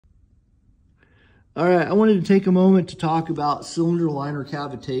All right, I wanted to take a moment to talk about cylinder liner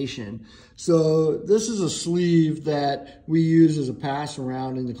cavitation. So this is a sleeve that we use as a pass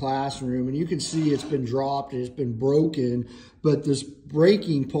around in the classroom, and you can see it's been dropped and it's been broken, but this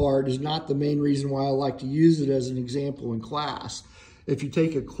breaking part is not the main reason why I like to use it as an example in class. If you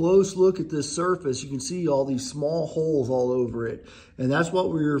take a close look at this surface, you can see all these small holes all over it. And that's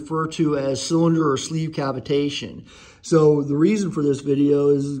what we refer to as cylinder or sleeve cavitation. So the reason for this video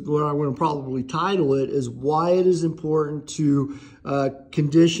is what I'm going to probably title it is why it is important to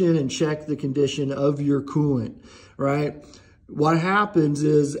condition and check the condition of your coolant, right? What happens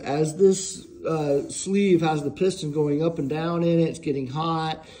is as this sleeve has the piston going up and down in it, it's getting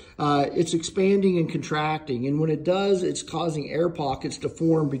hot, it's expanding and contracting, and when it does, it's causing air pockets to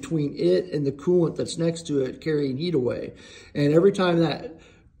form between it and the coolant that's next to it, carrying heat away. And every time that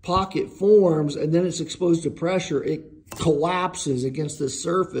pocket forms and then it's exposed to pressure, it collapses against this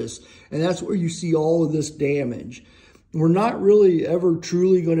surface, and that's where you see all of this damage. We're not really ever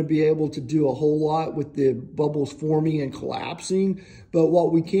truly going to be able to do a whole lot with the bubbles forming and collapsing, but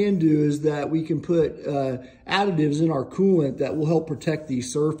what we can do is that we can put additives in our coolant that will help protect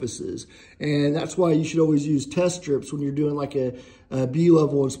these surfaces. And that's why you should always use test strips when you're doing like a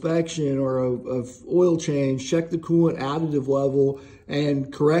B-level inspection or a oil change. Check the coolant additive level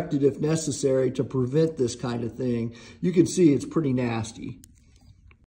and correct it if necessary to prevent this kind of thing. You can see it's pretty nasty.